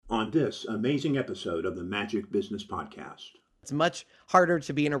on this amazing episode of the Magic Business Podcast. It's much harder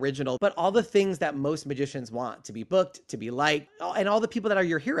to be an original, but all the things that most magicians want, to be booked, to be liked, and all the people that are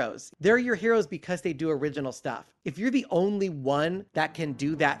your heroes, they're your heroes because they do original stuff. If you're the only one that can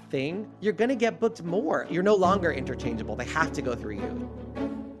do that thing, you're going to get booked more. You're no longer interchangeable. They have to go through you.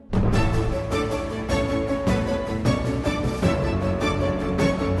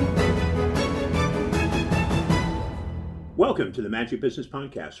 Welcome to the Magic Business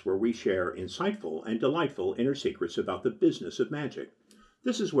Podcast, where we share insightful and delightful inner secrets about the business of magic.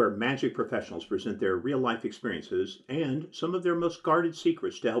 This is where magic professionals present their real-life experiences and some of their most guarded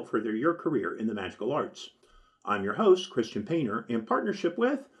secrets to help further your career in the magical arts. I'm your host, Christian Painter, in partnership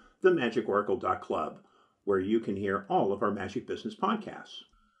with themagicOracle.club, where you can hear all of our Magic Business podcasts.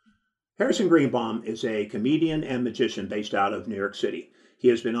 Harrison Greenbaum is a comedian and magician based out of New York City. He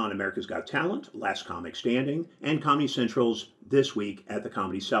has been on America's Got Talent, Last Comic Standing, and Comedy Central's This Week at the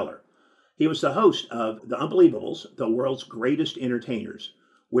Comedy Cellar. He was the host of The Unbelievables, The World's Greatest Entertainers,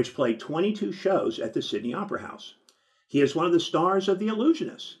 which played 22 shows at the Sydney Opera House. He is one of the stars of The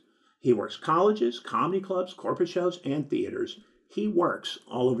Illusionists. He works colleges, comedy clubs, corporate shows, and theaters. He works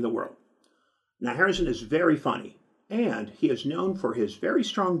all over the world. Now, Harrison is very funny, and he is known for his very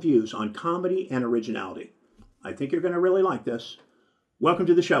strong views on comedy and originality. I think you're going to really like this. Welcome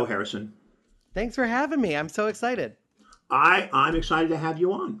to the show, Harrison. Thanks for having me. I'm so excited. I'm excited to have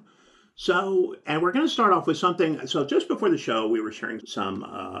you on. So, and we're going to start off with something. So just before the show, we were sharing some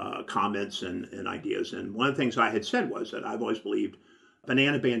comments and ideas. And one of the things I had said was that I've always believed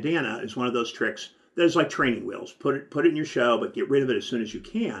banana bandana is one of those tricks that is like training wheels. Put it in your show, but get rid of it as soon as you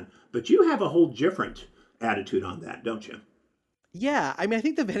can. But you have a whole different attitude on that, don't you? Yeah. I mean, I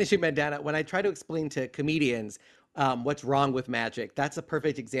think the vanishing bandana, when I try to explain to comedians what's wrong with magic, that's a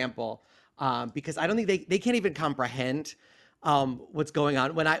perfect example, because I don't think they can't even comprehend what's going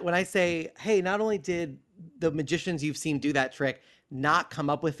on. When I say, hey, not only did the magicians you've seen do that trick not come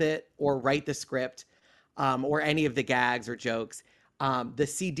up with it or write the script or any of the gags or jokes, the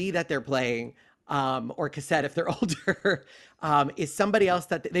CD that they're playing or cassette if they're older is somebody else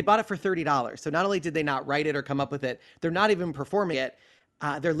that they bought it for $30. So not only did they not write it or come up with it, they're not even performing it.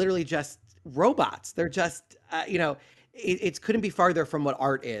 They're literally just robots. They're just, it couldn't be farther from what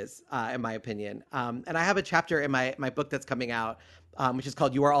art is, in my opinion. And I have a chapter in my book that's coming out, which is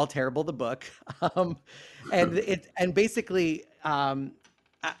called "You Are All Terrible," the book. And basically, some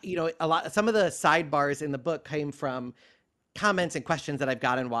of the sidebars in the book came from comments and questions that I've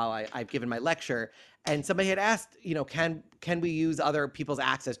gotten while I've given my lecture. And somebody had asked, can we use other people's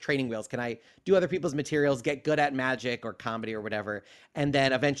acts as training wheels? Can I do other people's materials, get good at magic or comedy or whatever, and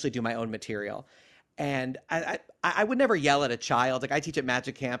then eventually do my own material? And I would never yell at a child. Like, I teach at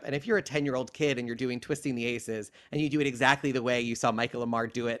Magic Camp, and if you're a 10-year-old kid and you're doing Twisting the Aces and you do it exactly the way you saw Michael Lamar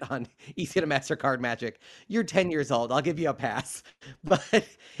do it on Easy to Master Card Magic, you're 10 years old. I'll give you a pass. But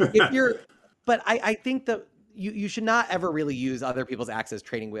I think that you should not ever really use other people's acts as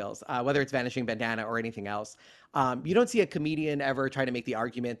training wheels, whether it's Vanishing Bandana or anything else. You don't see a comedian ever try to make the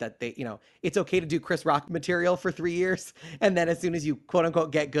argument that it's okay to do Chris Rock material for 3 years, and then as soon as you quote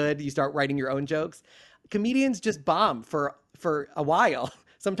unquote get good, you start writing your own jokes. Comedians just bomb for a while,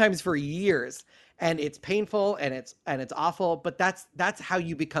 sometimes for years, and it's painful and it's awful. But that's how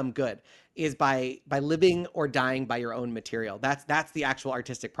you become good, is by living or dying by your own material. That's the actual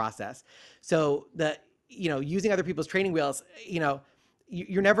artistic process. So using other people's training wheels,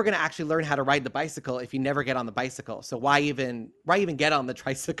 you're never going to actually learn how to ride the bicycle if you never get on the bicycle. So why even get on the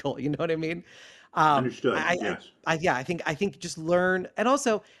tricycle? You know what I mean? Understood. Yes. I think just learn. And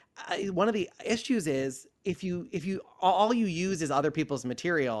also, one of the issues is if you all you use is other people's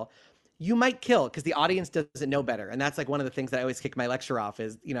material, you might kill because the audience doesn't know better. And that's like one of the things that I always kick my lecture off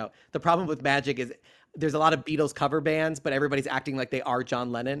is, the problem with magic is there's a lot of Beatles cover bands, but everybody's acting like they are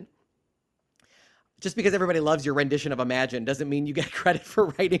John Lennon. Just because everybody loves your rendition of Imagine doesn't mean you get credit for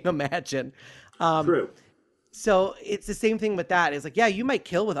writing Imagine. True. So it's the same thing with that. It's like, yeah, you might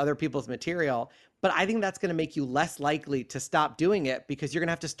kill with other people's material, but I think that's going to make you less likely to stop doing it because you're going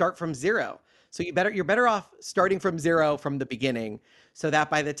to have to start from zero. So you're better off starting from zero from the beginning, so that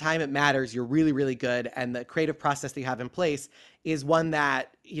by the time it matters, you're really, really good. And the creative process that you have in place is one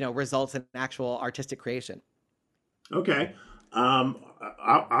that, results in actual artistic creation. Okay.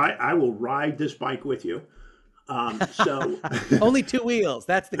 I will ride this bike with you. So only 2 wheels.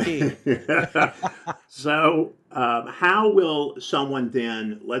 That's the key. So how will someone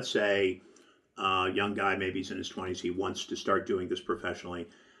then, let's say, a young guy, maybe he's in his 20s, he wants to start doing this professionally.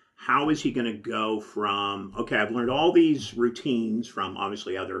 How is he going to go from, okay, I've learned all these routines from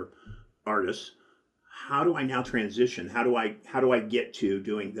obviously other artists. how do I now transition? How do I get to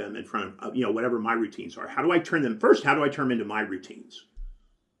doing them in front of whatever my routines are? How do I turn them first? How do I turn them into my routines?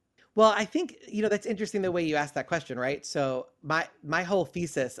 Well, I think, that's interesting the way you asked that question, right? So my whole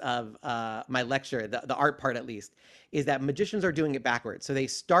thesis of my lecture, the art part at least, is that magicians are doing it backwards. So they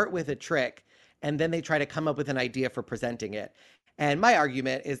start with a trick and then they try to come up with an idea for presenting it. And my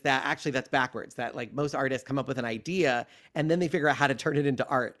argument is that actually that's backwards, that like most artists come up with an idea and then they figure out how to turn it into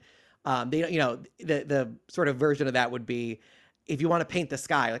art. The sort of version of that would be if you want to paint the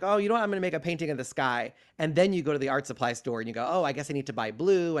sky, like, oh, you know what, I'm going to make a painting of the sky. And then you go to the art supply store and you go, oh, I guess I need to buy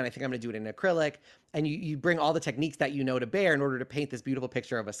blue. And I think I'm going to do it in acrylic. And you bring all the techniques that you know to bear in order to paint this beautiful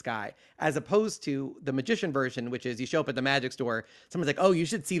picture of a sky, as opposed to the magician version, which is you show up at the magic store. Someone's like, oh, you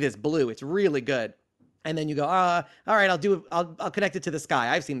should see this blue. It's really good. And then you go, all right, I'll connect it to the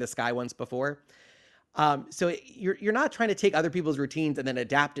sky. I've seen the sky once before. So you're not trying to take other people's routines and then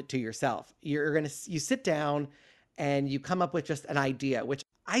adapt it to yourself. You sit down and you come up with just an idea, which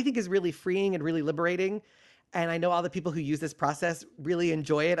I think is really freeing and really liberating. And I know all the people who use this process really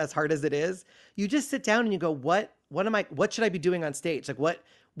enjoy it as hard as it is. You just sit down and you go, what should I be doing on stage? Like what,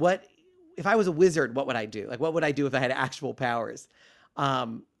 if I was a wizard, what would I do? Like, what would I do if I had actual powers?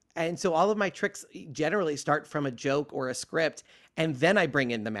 And so all of my tricks generally start from a joke or a script, and then I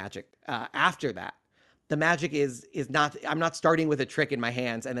bring in the magic after that. The magic is not, I'm not starting with a trick in my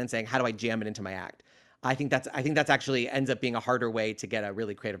hands and then saying, how do I jam it into my act? I think that's actually ends up being a harder way to get a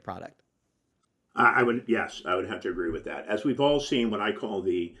really creative product. Yes, I would have to agree with that. As we've all seen, what I call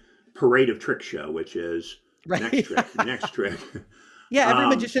the parade of trick show, which is next Right. trick, next trick. Yeah, every um,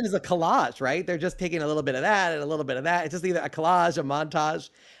 magician is a collage, right? They're just taking a little bit of that and a little bit of that. It's just either a collage, a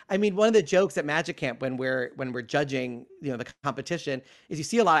montage. I mean, one of the jokes at Magic Camp when we're judging, the competition is you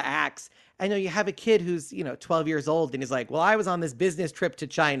see a lot of acts. I know you have a kid who's, 12 years old and he's like, "Well, I was on this business trip to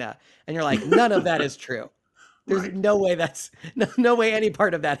China." And you're like, "None of that is true. There's right. no way no way any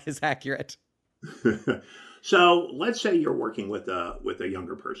part of that is accurate." So let's say you're working with a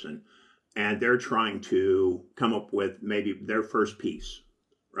younger person, and they're trying to come up with maybe their first piece,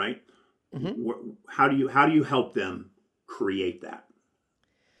 right? Mhm. How do you help them create that?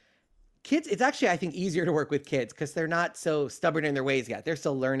 Kids, it's actually, I think, easier to work with kids because they're not so stubborn in their ways yet. They're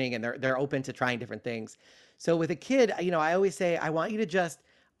still learning and they're open to trying different things. So with a kid, I always say, I want you to just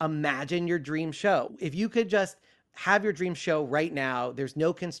imagine your dream show. If you could just have your dream show right now, there's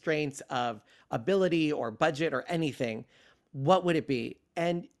no constraints of ability or budget or anything, what would it be?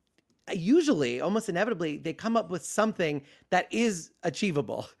 And usually, almost inevitably, they come up with something that is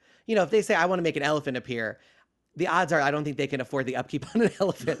achievable. If they say, I want to make an elephant appear, the odds are I don't think they can afford the upkeep on an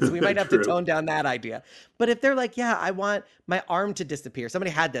elephant. So we might have to True. tone down that idea. But if they're like, yeah, I want my arm to disappear.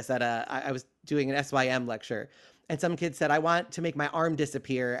 Somebody had this I was doing an SYM lecture and some kid said, I want to make my arm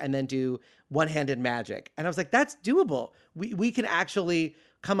disappear and then do one-handed magic. And I was like, that's doable. We can actually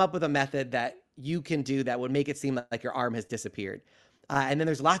come up with a method that you can do that would make it seem like your arm has disappeared. And then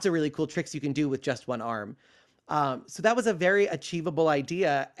there's lots of really cool tricks you can do with just one arm. So that was a very achievable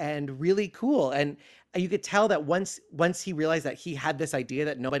idea and really cool. And you could tell that once he realized that he had this idea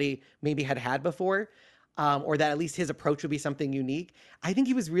that nobody maybe had before, or that at least his approach would be something unique. I think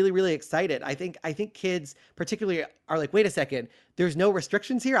he was really, really excited. I think kids particularly are like, wait a second, there's no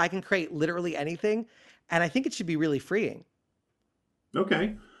restrictions here. I can create literally anything, and I think it should be really freeing.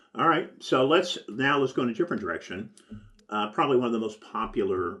 Okay. All right. So let's go in a different direction. Probably one of the most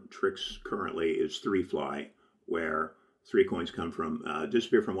popular tricks currently is three fly, where three coins come from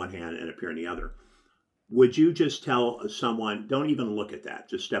disappear from one hand and appear in the other. Would you just tell someone, don't even look at that,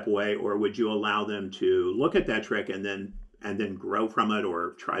 just step away, or would you allow them to look at that trick and then grow from it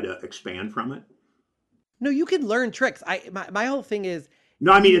or try to expand from it? No, you can learn tricks. My whole thing is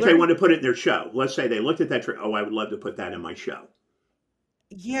No, I mean you if they learn. want to put it in their show. Let's say they looked at that trick. Oh, I would love to put that in my show.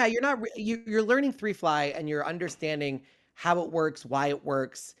 Yeah, you're not you're learning three fly and you're understanding how it works, why it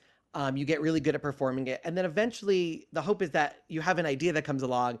works. You get really good at performing it, and then eventually the hope is that you have an idea that comes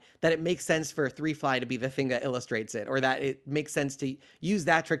along that it makes sense for three fly to be the thing that illustrates it, or that it makes sense to use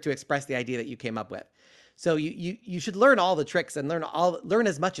that trick to express the idea that you came up with. So you should learn all the tricks and learn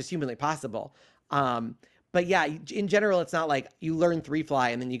as much as humanly possible. Um, but yeah, in general, it's not like you learn three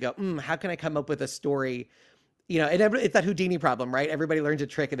fly and then you go, how can I come up with a story, and it's that Houdini problem, right? Everybody learns a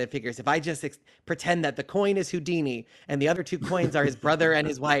trick and then figures if I just pretend that the coin is Houdini and the other two coins are his brother and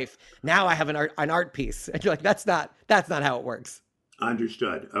his wife, now I have an art piece. And you're like, that's not how it works.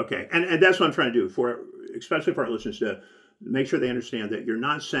 Understood. Okay. And that's what I'm trying to do especially for our listeners to make sure they understand that you're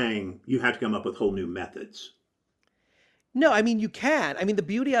not saying you have to come up with whole new methods. No, I mean you can. I mean the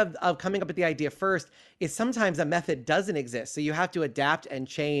beauty of coming up with the idea first is sometimes a method doesn't exist, so you have to adapt and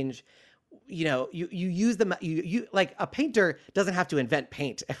change. you use them, you like a painter doesn't have to invent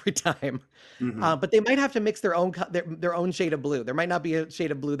paint every time, Hmm. but they might have to mix their own their own shade of blue. There might not be a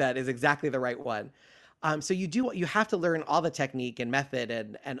shade of blue that is exactly the right one. So you have to learn all the technique and method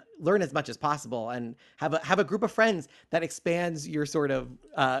and learn as much as possible and have a group of friends that expands your sort of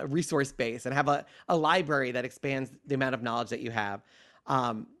resource base and have a library that expands the amount of knowledge that you have.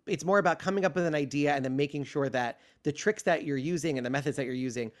 It's more about coming up with an idea and then making sure that the tricks that you're using and the methods that you're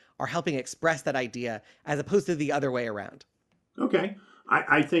using are helping express that idea as opposed to the other way around. Okay,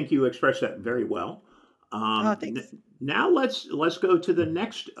 I think you expressed that very well. Oh, thanks. Now let's go to the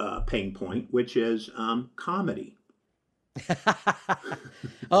next pain point, which is comedy.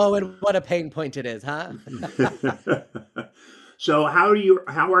 Oh, and what a pain point it is, huh? So how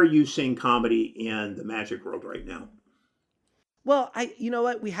are you seeing comedy in the magic world right now? Well, you know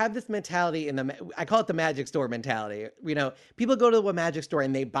what? We have this mentality I call it the magic store mentality. People go to a magic store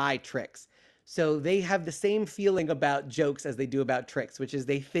and they buy tricks. So they have the same feeling about jokes as they do about tricks, which is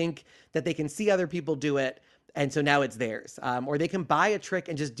they think that they can see other people do it. And so now it's theirs. Or they can buy a trick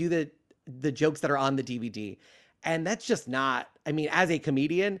and just do the jokes that are on the DVD. And that's just not, I mean, as a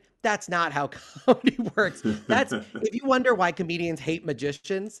comedian, that's not how comedy works. If you wonder why comedians hate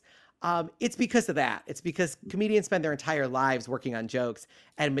magicians, it's because of that. It's because comedians spend their entire lives working on jokes,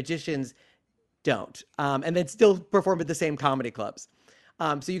 and magicians don't, and then still perform at the same comedy clubs.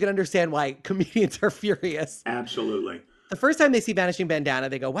 So you can understand why comedians are furious. Absolutely. The first time they see Vanishing Bandana,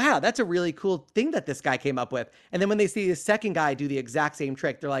 they go, wow, that's a really cool thing that this guy came up with. And then when they see the second guy do the exact same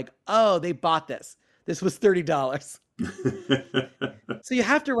trick, they're like, oh, they bought this. This was $30. So you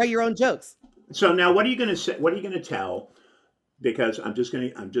have to write your own jokes. So now, what are you going to say? What are you going to tell? Because I'm just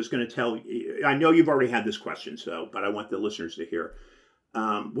going to tell. I know you've already had this question, so but I want the listeners to hear.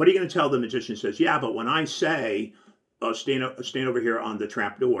 What are you going to tell the magician? Says, yeah, but when I say, stand over here on the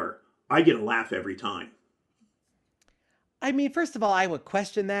trap door, I get a laugh every time. I mean, first of all, I would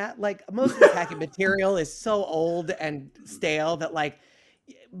question that. Like, most of this hacking material is so old and stale that, like,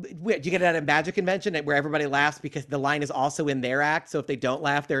 do you get it at a magic convention where everybody laughs because the line is also in their act? So if they don't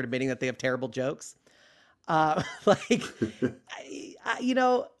laugh, they're admitting that they have terrible jokes. Like,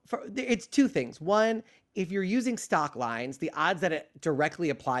 it's two things. One, if you're using stock lines, the odds that it directly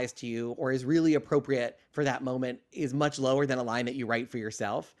applies to you or is really appropriate for that moment is much lower than a line that you write for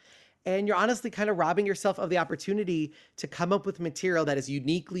yourself. And you're honestly kind of robbing yourself of the opportunity to come up with material that is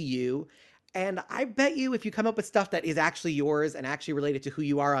uniquely you. And I bet you if you come up with stuff that is actually yours and actually related to who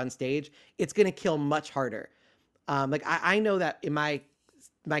you are on stage, it's going to kill much harder. Like I know that in my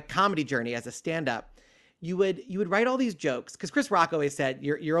comedy journey as a stand-up, you would write all these jokes because Chris Rock always said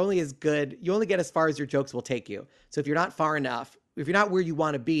you're only as good, you only get as far as your jokes will take you. So if you're not far enough, if you're not where you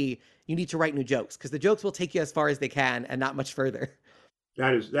want to be, you need to write new jokes because the jokes will take you as far as they can and not much further.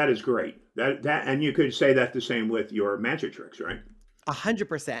 That is great. And you could say that the same with your magic tricks, right?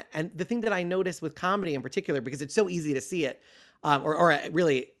 100%. And the thing that I notice with comedy in particular, because it's so easy to see it, or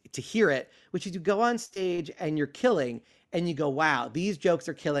really to hear it, which is you go on stage and you're killing, and you go, wow, these jokes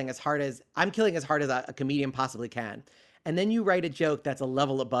are killing as hard as I'm killing as hard as a comedian possibly can. And then you write a joke that's a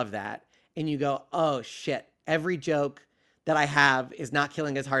level above that, and you go, oh shit, every joke that I have is not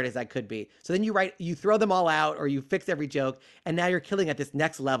killing as hard as I could be. So then you throw them all out, or you fix every joke, and now you're killing at this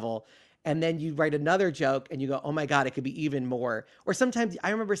next level. And then you write another joke and you go, oh my God, it could be even more. Or sometimes I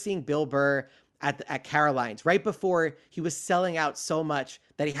remember seeing Bill Burr at Caroline's right before he was selling out so much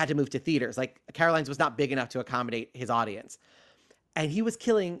that he had to move to theaters. Like Caroline's was not big enough to accommodate his audience. And he was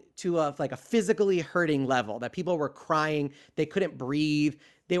killing to like a physically hurting level that people were crying. They couldn't breathe.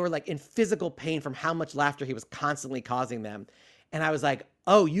 They were like in physical pain from how much laughter he was constantly causing them. And I was like,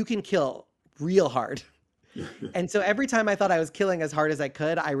 oh, you can kill real hard. And so every time I thought I was killing as hard as I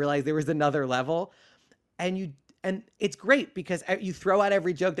could, I realized there was another level. And it's great because you throw out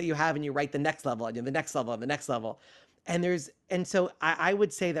every joke that you have and you write the next level and the next level and the next level. And so I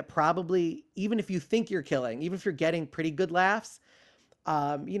would say that probably even if you think you're killing, even if you're getting pretty good laughs,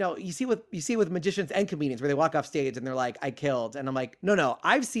 you see with magicians and comedians where they walk off stage and they're like, I killed. And I'm like, no,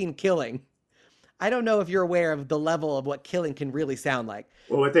 I've seen killing. I don't know if you're aware of the level of what killing can really sound like.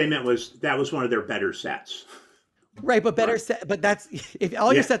 Well, what they meant was that was one of their better sets. Right, but better Right. set. But that's if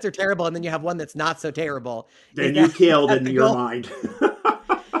all your Yeah. sets are terrible, and then you have one that's not so terrible. Is Then you is killed that in the your goal? mind.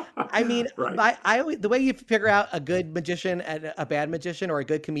 I mean, Right. the way you figure out a good magician and a bad magician, or a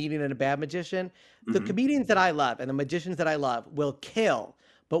good comedian and a bad magician, the Hmm. comedians that I love and the magicians that I love will kill,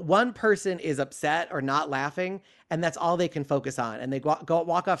 but one person is upset or not laughing, and that's all they can focus on. And they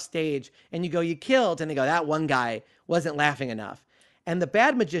walk off stage, and you go, "You killed," and they go, "That one guy wasn't laughing enough." And the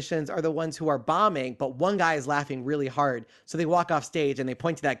bad magicians are the ones who are bombing, but one guy is laughing really hard. So they walk off stage and they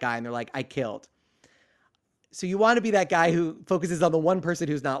point to that guy and they're like, I killed. So you want to be that guy who focuses on the one person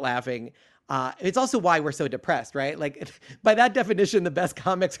who's not laughing. It's also why we're so depressed, right? Like by that definition, the best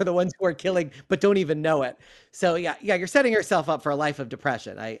comics are the ones who are killing but don't even know it. So yeah, you're setting yourself up for a life of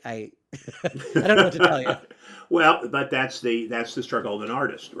depression. I I don't know what to tell you. Well, but that's the struggle of an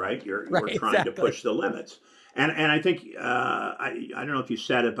artist, right? You're Right, trying to exactly. push the limits, and I think I don't know if you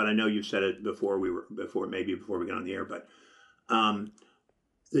said it, but I know you said it before we got on the air, but um,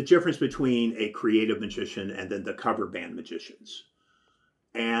 the difference between a creative magician and then the cover band magicians,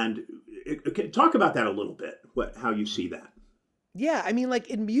 and talk about that a little bit. How you see that? Yeah, I mean, like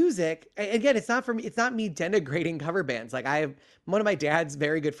in music, again, it's not for me, it's not me denigrating cover bands. Like I have one of my dad's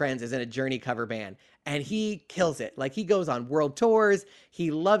very good friends is in a Journey cover band and he kills it. Like he goes on world tours,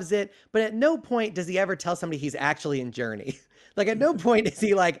 he loves it, but at no point does he ever tell somebody he's actually in Journey. Like at no point is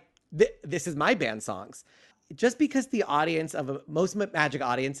he like, this is my band songs. Just because the audience of most magic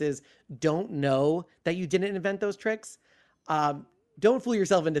audiences don't know that you didn't invent those tricks, um, don't fool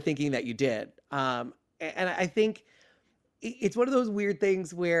yourself into thinking that you did. And I think it's one of those weird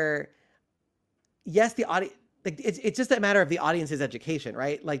things where yes, the audience, like it's just a matter of the audience's education,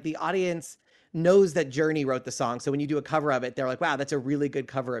 right? Like the audience knows that Journey wrote the song, so when you do a cover of it, they're like, "Wow, that's a really good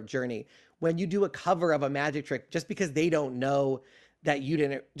cover of Journey." When you do a cover of a magic trick, just because they don't know that you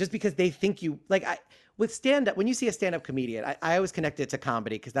didn't, just because they think you like, with stand up, when you see a stand up comedian, I always connect it to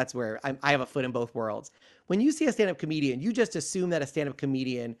comedy because that's where I have a foot in both worlds. When you see a stand up comedian, you just assume that a stand up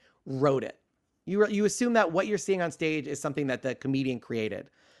comedian wrote it. You assume that what you're seeing on stage is something that the comedian created.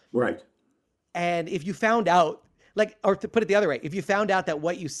 Right. And if you found out, like, or to put it the other way, if you found out that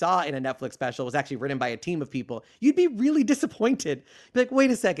what you saw in a Netflix special was actually written by a team of people, you'd be really disappointed. Be like,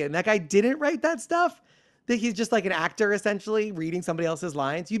 wait a second, that guy didn't write that stuff? That he's just like an actor essentially reading somebody else's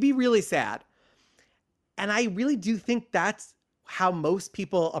lines? You'd be really sad. And I really do think that's how most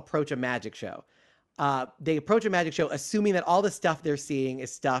people approach a magic show. They approach a magic show assuming that all the stuff they're seeing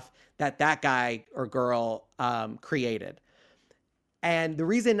is stuff that that guy or girl created. And the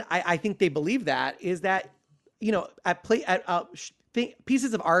reason I think they believe that is that, you know,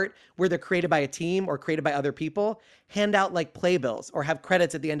 pieces of art where they're created by a team or created by other people hand out like playbills or have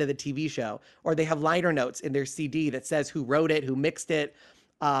credits at the end of the TV show, or they have liner notes in their CD that says who wrote it, who mixed it,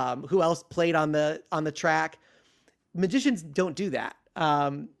 who else played on the track. Magicians don't do that.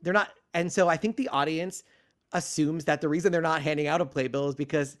 They're not, and so I think the audience assumes that the reason they're not handing out a playbill is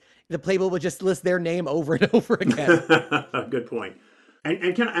because the playbill would just list their name over and over again. Good point. And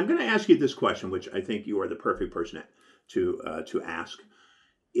I'm going to ask you this question, which I think you are the perfect person to ask.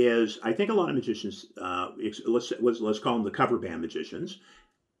 Is I think a lot of magicians, let's call them the cover band magicians.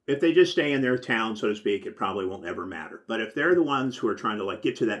 If they just stay in their town, so to speak, it probably won't ever matter. But if they're the ones who are trying to like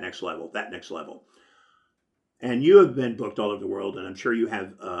get to that next level, and you have been booked all over the world, and I'm sure you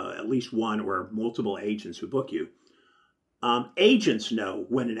have at least one or multiple agents who book you. Agents know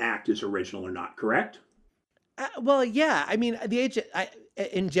when an act is original or not, correct? Well, yeah. I mean, the agent,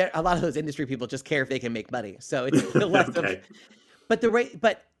 a lot of those industry people just care if they can make money. So it's less of, Okay.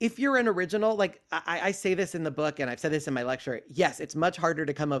 but if you're an original, like I say this in the book and I've said this in my lecture, yes, it's much harder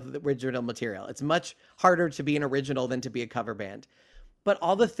to come up with original material. It's much harder to be an original than to be a cover band. But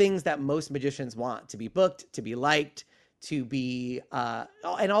all the things that most magicians want to be booked, to be liked, to be,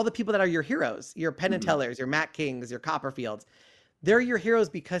 and all the people that are your heroes, your Penn and Hmm. Tellers, your Matt Kings, your Copperfields, they're your heroes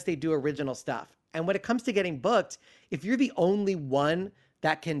because they do original stuff. And when it comes to getting booked, if you're the only one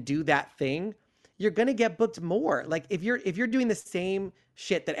that can do that thing, you're going to get booked more. Like if you're doing the same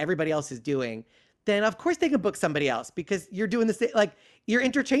shit that everybody else is doing, then of course they can book somebody else because you're doing the same, like you're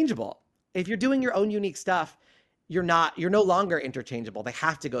interchangeable. If you're doing your own unique stuff, you're no longer interchangeable. They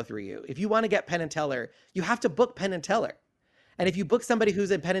have to go through you. If you want to get Penn and Teller, you have to book Penn and Teller. And if you book somebody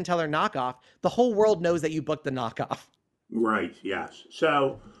who's a Penn and Teller knockoff, the whole world knows that you booked the knockoff. Right. Yes.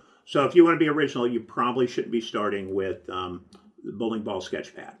 So if you want to be original, you probably shouldn't be starting with the bowling ball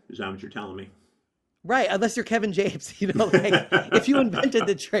sketch pad. Is that what you're telling me? Right, unless you're Kevin James, like if you invented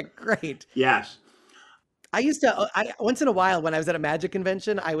the trick, great. Yes. I used to, once in a while when I was at a magic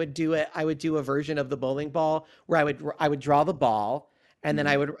convention, I would do it. I would do a version of the bowling ball where I would draw the ball, and then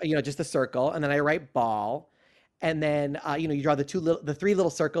I Hmm. would, just a circle, and then I write ball, and then you draw the three little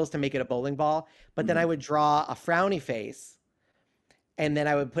circles to make it a bowling ball. But then I Hmm. would draw a frowny face, and then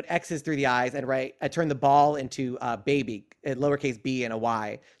I would put X's through the eyes and write. I turn the ball into baby, lowercase b and a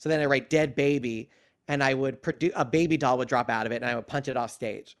y. So then I write dead baby, and I would produce a baby doll would drop out of it, and I would punch it off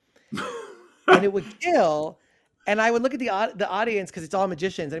stage, and it would kill. And I would look at the audience because it's all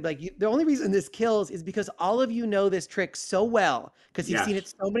magicians, and I'd be like, "The only reason this kills is because all of you know this trick so well because you've seen it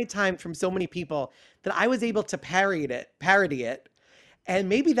Yes. so many times from so many people that I was able to parody it, and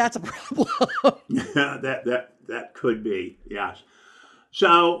maybe that's a problem." That could be, yes.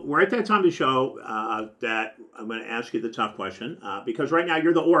 So we're at that time of the show that I'm going to ask you the tough question because right now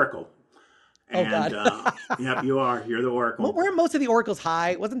you're the Oracle, Oh and God. yep, you are. You're the Oracle. Weren't most of the oracles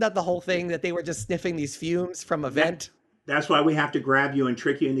high? Wasn't that the whole thing that they were just sniffing these fumes from a That vent? that's why we have to grab you and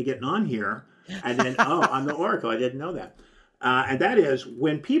trick you into getting on here, and then oh, I'm the Oracle. I didn't know that. And that is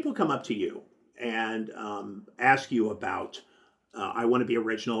when people come up to you and ask you about I want to be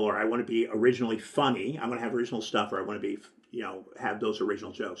original or I want to be originally funny. I want to have original stuff or I want to be, have those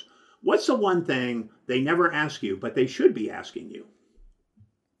original jokes. What's the one thing they never ask you, but they should be asking you?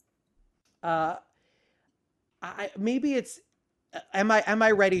 Uh, maybe it's, am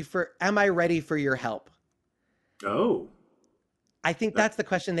I ready for your help? Oh, I think that, that's the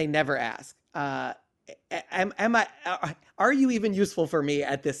question they never ask. Am I? Are you even useful for me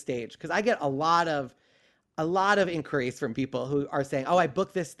at this stage? Because I get a lot of inquiries from people who are saying, "Oh, I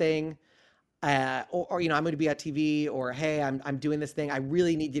booked this thing, or I'm going to be on TV, or hey, I'm doing this thing. I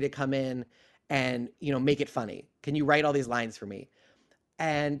really need you to come in and make it funny. Can you write all these lines for me?"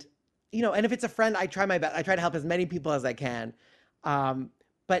 And and if it's a friend, I try my best. I try to help as many people as I can.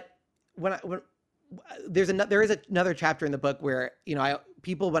 But when there is another chapter in the book where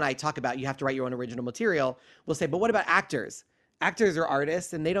people, when I talk about you have to write your own original material, will say, but what about actors? Actors are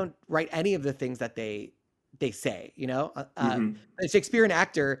artists and they don't write any of the things that they say. mm-hmm. A Shakespearean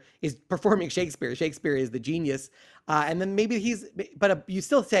actor is performing Shakespeare. Shakespeare is the genius, and then maybe you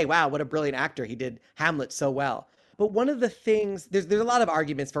still say, wow, what a brilliant actor, he did Hamlet so well. But one of the things, there's a lot of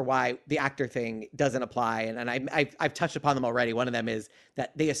arguments for why the actor thing doesn't apply, and I've touched upon them already. One of them is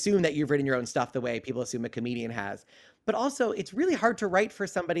that they assume that you've written your own stuff the way people assume a comedian has. But also, it's really hard to write for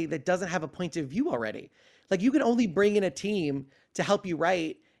somebody that doesn't have a point of view already. Like you can only bring in a team to help you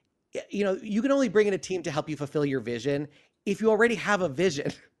write. You can only bring in a team to help you fulfill your vision if you already have a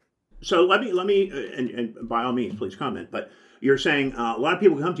vision. So let me, and by all means, please comment. But you're saying a lot of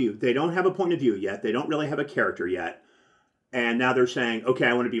people come to you, they don't have a point of view yet, they don't really have a character yet, and now they're saying, okay,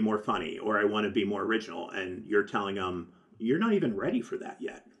 I want to be more funny or I want to be more original, and you're telling them you're not even ready for that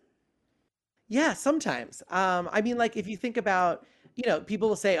yet. Yeah, sometimes. I mean, like if you think about, people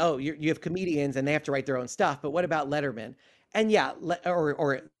will say, "Oh, you have comedians and they have to write their own stuff," but what about Letterman? And yeah,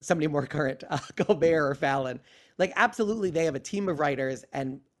 or somebody more current, Colbert or Fallon. Like, absolutely, they have a team of writers,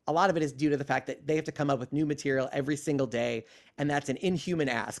 and a lot of it is due to the fact that they have to come up with new material every single day, and that's an inhuman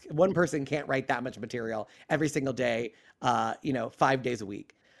ask. One person can't write that much material every single day, 5 days a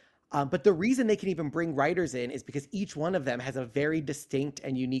week. But the reason they can even bring writers in is because each one of them has a very distinct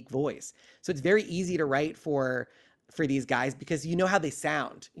and unique voice. So it's very easy to write for these guys because you know how they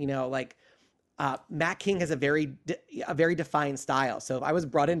sound. Like Matt King has a very defined style. So if I was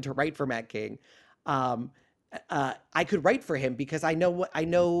brought in to write for Matt King, um, I could write for him because I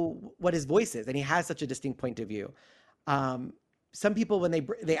know what his voice is, and he has such a distinct point of view. Um, some people, when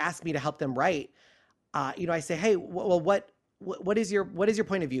they ask me to help them write, I say, hey, well, what is your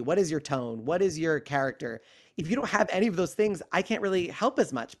point of view? What is your tone? What is your character? If you don't have any of those things, I can't really help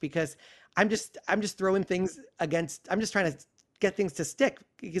as much because I'm just throwing things against. I'm just trying to get things to stick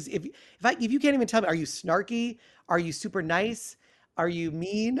because if you can't even tell me, are you snarky? Are you super nice? Are you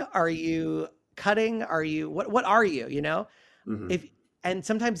mean? Are you cutting? Are you what are you? Hmm. If and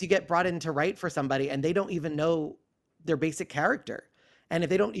sometimes you get brought in to write for somebody and they don't even know their basic character. And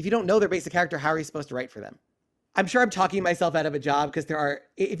if you don't know their basic character, how are you supposed to write for them? I'm sure I'm talking myself out of a job because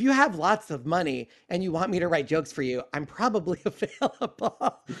if you have lots of money and you want me to write jokes for you, I'm probably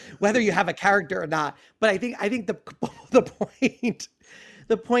available, whether you have a character or not. But I think the point,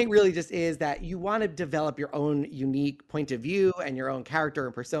 the point really just is that you want to develop your own unique point of view and your own character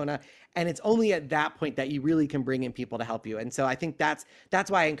and persona. And it's only at that point that you really can bring in people to help you. And so I think that's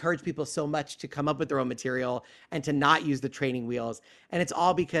why I encourage people so much to come up with their own material and to not use the training wheels. And it's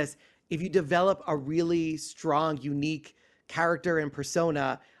all because if you develop a really strong, unique character and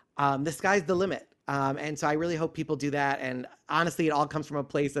persona, the sky's the limit. And so I really hope people do that. And honestly, it all comes from a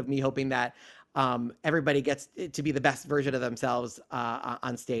place of me hoping that everybody gets to be the best version of themselves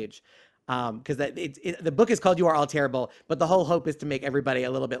on stage. Because the book is called "You Are All Terrible," but the whole hope is to make everybody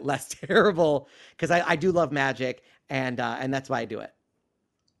a little bit less terrible. Because I do love magic, and that's why I do it.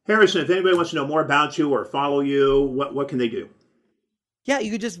 Harrison, if anybody wants to know more about you or follow you, what can they do? Yeah,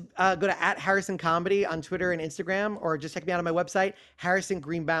 you could just go to @Harrison Comedy on Twitter and Instagram, or just check me out on my website,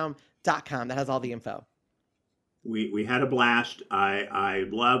 harrisongreenbaum.com. That has all the info. We had a blast. I'm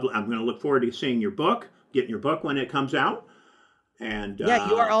going to look forward to seeing your book. getting your book when it comes out. And Yeah,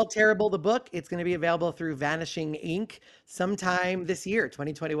 You Are All Terrible, the book. It's going to be available through Vanishing Ink sometime this year,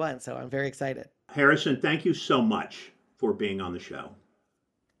 2021. So I'm very excited. Harrison, thank you so much for being on the show.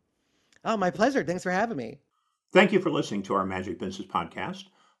 Oh, my pleasure. Thanks for having me. Thank you for listening to our Magic Business Podcast.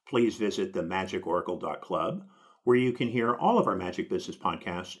 Please visit themagicOracle.club, where you can hear all of our Magic Business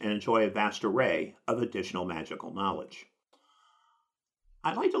podcasts and enjoy a vast array of additional magical knowledge.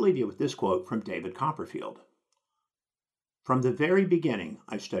 I'd like to leave you with this quote from David Copperfield. From the very beginning,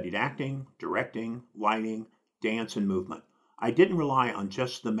 I studied acting, directing, lighting, dance, and movement. I didn't rely on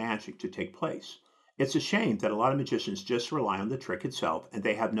just the magic to take place. It's a shame that a lot of magicians just rely on the trick itself and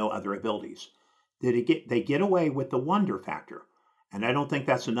they have no other abilities. They get away with the wonder factor, and I don't think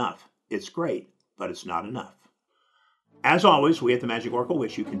that's enough. It's great, but it's not enough. As always, we at the Magic Oracle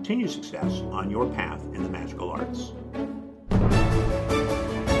wish you continued success on your path in the magical arts.